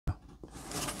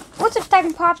What's up, Tech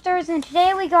and Popsters? And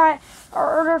today we got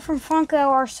our order from Funko,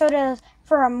 our sodas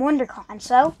for WonderCon.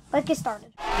 So let's get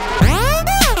started.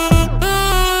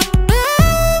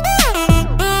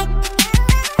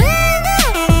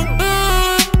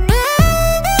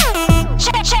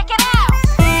 Check it out.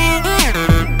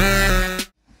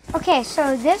 Okay,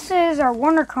 so this is our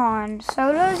WonderCon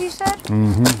sodas. You said?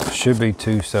 Mm-hmm. Should be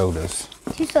 2 sodas.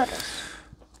 2 sodas.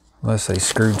 Unless they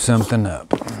screwed something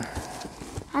up.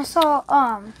 I saw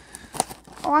a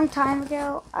long time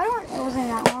ago. It wasn't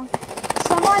that long.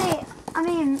 Somebody,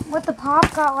 with the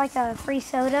pop, got like a free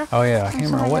soda. Oh yeah, I can't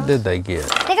remember. What did they get?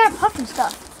 They got a puff and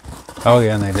stuff. Oh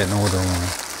yeah, and they didn't order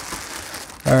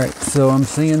one. Alright, so I'm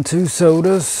seeing 2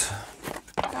 sodas.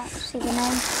 I don't see the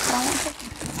name.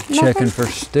 Checking for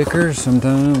stickers.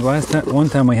 Sometimes one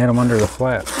time we had them under the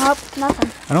flap. Nope, nothing.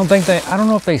 I don't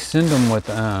know if they send them with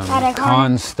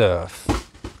con stuff.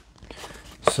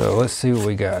 So let's see what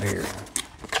we got here.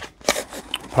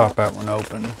 Pop that one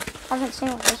open. I haven't seen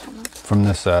what this one is. From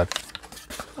this side.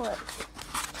 What?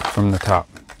 From the top,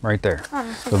 right there.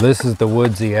 Oh, so this is the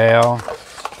Woodsy owl.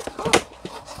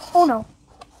 Oh no.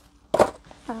 I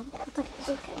think it's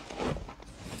okay.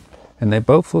 And they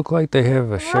both look like they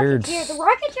have a shared... The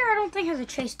Rocketeer I don't think has a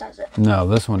chase, does it? No,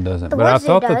 this one doesn't. But I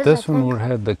thought that this one would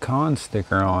have the con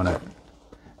sticker on it.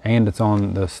 And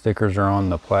the stickers are on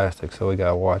the plastic, so we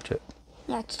gotta watch it.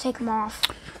 Yeah, to take them off.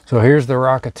 So here's the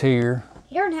Rocketeer.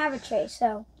 He doesn't have a chase,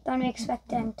 so don't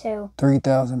expect him to.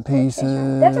 3,000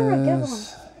 pieces. That's a really good one.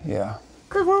 Yeah.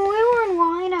 Because when we were in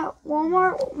line at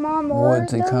Walmart, Mom ordered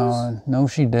Woodsy con. No,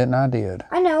 she didn't. I did.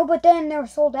 I know, but then they were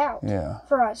sold out. Yeah.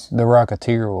 For us. The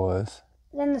Rocketeer was.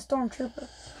 Then the Stormtrooper. The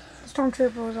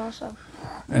Stormtrooper was also.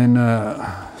 And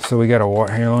so we got to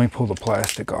watch. Here, let me pull the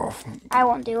plastic off. I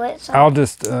won't do it. So. I'll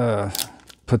just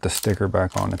put the sticker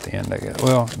back on at the end, I guess.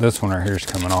 Well, this one right here is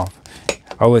coming off.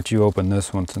 I'll let you open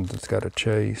this one since it's got a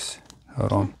chase.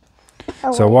 Hold on.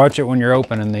 Oh, so watch it when you're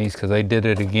opening these, because they did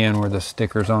it again where the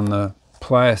sticker's on the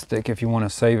plastic if you want to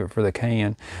save it for the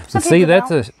can. But see,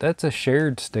 that's a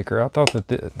shared sticker. I thought that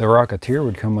the Rocketeer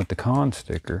would come with the con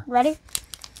sticker. Ready?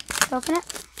 Open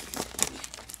it.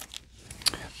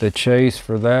 The chase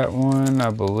for that one, I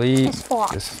believe, is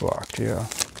flocked. It's flocked, yeah.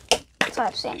 That's what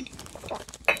I've seen.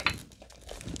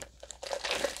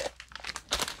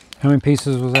 How many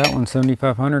pieces was that one?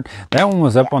 7,500? That one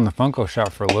was up on the Funko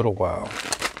shop for a little while.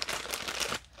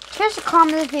 Here's a con.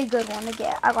 This would be a good one to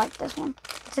get. I like this one.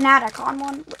 It's an Adicon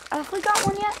one. Have we got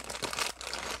one yet?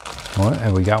 What?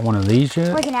 Have we got one of these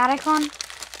yet? Like an Adicon?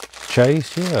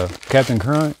 Chase, yeah. Captain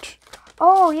Crunch.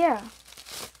 Oh, yeah.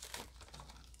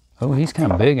 Oh, he's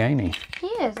kind of big, ain't he? He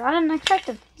is. I didn't expect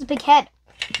him. He's a big head.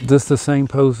 Is this the same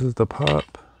pose as the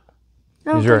pop?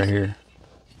 No, he's right here.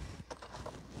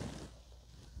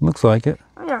 Looks like it.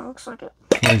 Yeah, looks like it.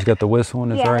 He's got the whistle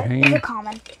in his right hand. It's a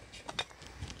common.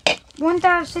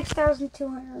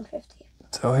 6,250.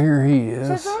 So here he is.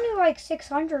 So it's only like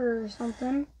 600 or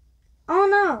something. Oh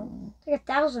no, it's like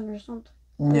 1,000 or something.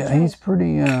 Yeah, he's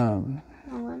pretty.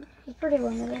 He's pretty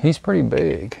limited. He's pretty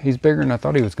big. He's bigger than I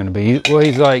thought he was going to be.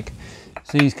 He's like,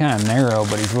 see, he's kind of narrow,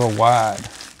 but he's real wide.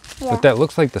 Yeah. But that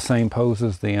looks like the same pose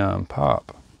as the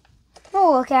pop.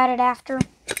 We'll look at it after.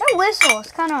 That whistle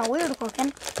is kind of weird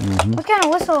looking. Mm-hmm. What kind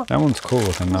of whistle? That one's cool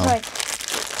looking though. Like,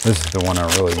 this is the one I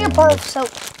really want. It's a bar of soap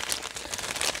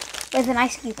with an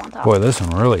ice cube on top. Boy, this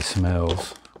one really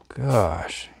smells.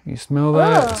 Gosh, you smell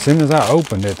that? Ugh. As soon as I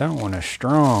opened it, that one is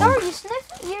strong. Dart, you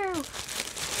sniff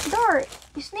it. Dart,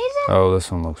 you sneeze it? Oh,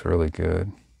 this one looks really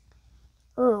good.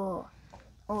 Ooh.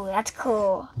 Oh, that's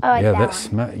cool. I like that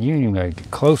smell. You ain't even gotta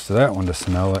get close to that one to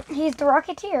smell it. He's the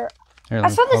Rocketeer. Here, I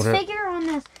saw this figure on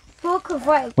this book of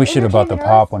like. We should have bought the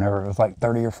pop whenever it was like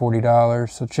 $30 or $40.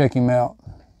 So check him out.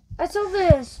 I saw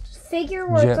this figure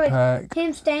where it's like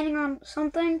him standing on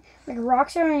something like a rock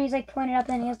star, and he's like pointed up,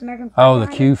 and he has the American flag. Oh, the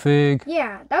Q fig.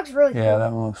 Yeah, that looks really cool. Yeah,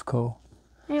 that one looks cool.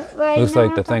 Like, looks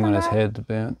like the thing on his head's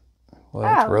bent.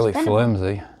 Well, it's really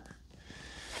flimsy.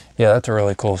 Yeah, that's a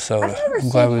really cool soda. I'm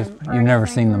glad you've never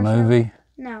seen the movie.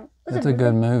 No, it's a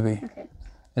good movie. Okay.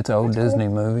 It's an old Disney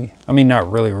movie. I mean, not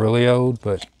really, really old,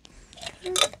 but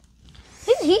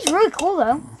he's really cool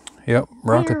though. Yep,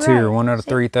 Rocketeer, 1 out of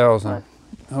 3,000.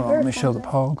 Oh, let me show the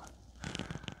pog.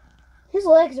 His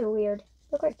legs are weird.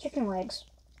 Look like chicken legs.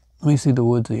 Let me see the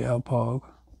Woodsy owl pog.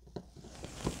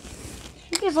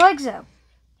 Look at his legs though.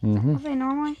 Mm-hmm. Are they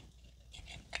normally?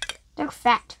 They look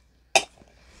fat.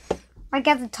 Like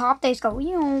at the top, they just go,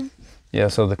 you. Yeah,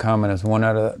 so the comment is 1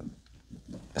 out of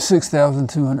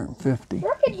 6,250.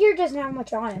 Rocketeer doesn't have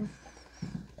much on him.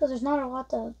 Because there's not a lot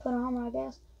to put on, I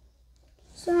guess.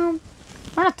 So,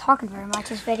 We're not talking very much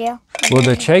this video. Well,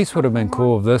 the chase would have been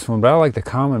cool of this one, but I like the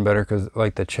common better because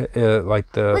like the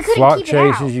couldn't flock keep it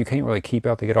out. chases, you can't really keep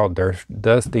out. They get all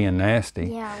dusty and nasty.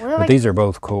 Yeah, but these are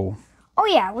both cool. Oh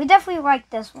yeah, we definitely like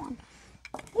this one.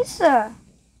 It's they're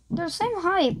the same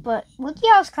height, but with the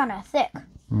yellow's kind of thick.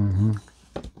 Mm-hmm.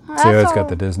 See how it's got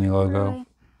the Disney logo? Really.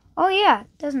 Oh yeah,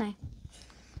 Disney.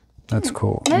 That's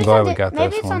cool. Maybe I'm glad we got this one.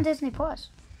 Maybe it's on Disney Plus.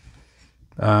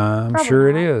 I'm sure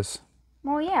it is.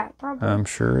 Well, yeah, probably. I'm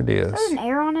sure it is. There's an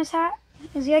air on his hat.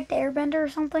 Is he like the airbender or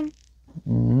something?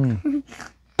 Mm.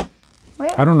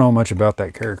 I don't know much about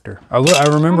that character. I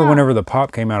remember whenever the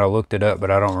pop came out, I looked it up,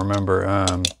 but I don't remember.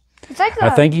 It's like I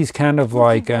think he's kind of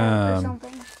like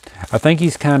I think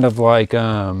he's kind of like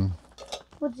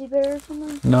Woodsy Bear or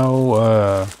something?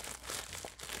 No,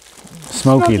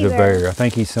 Smokey the Bear. I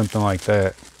think he's something like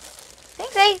that.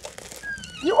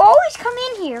 You always come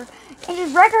in here and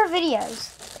just wreck our videos.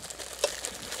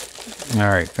 All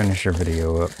right, finish your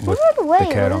video up with the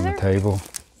cat on the table.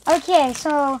 Okay,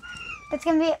 so it's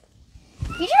gonna be.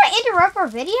 You trying to interrupt our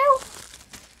video?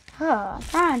 I'm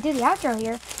trying to do the outro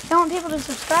here. Don't want people to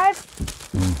subscribe.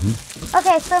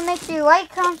 Okay, so make sure you like,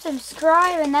 comment,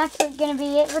 subscribe, and that's gonna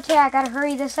be it for today. I gotta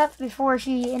hurry this up before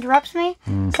she interrupts me.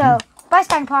 So, bye,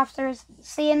 Stein Popsters.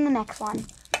 See you in the next one.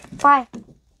 Bye.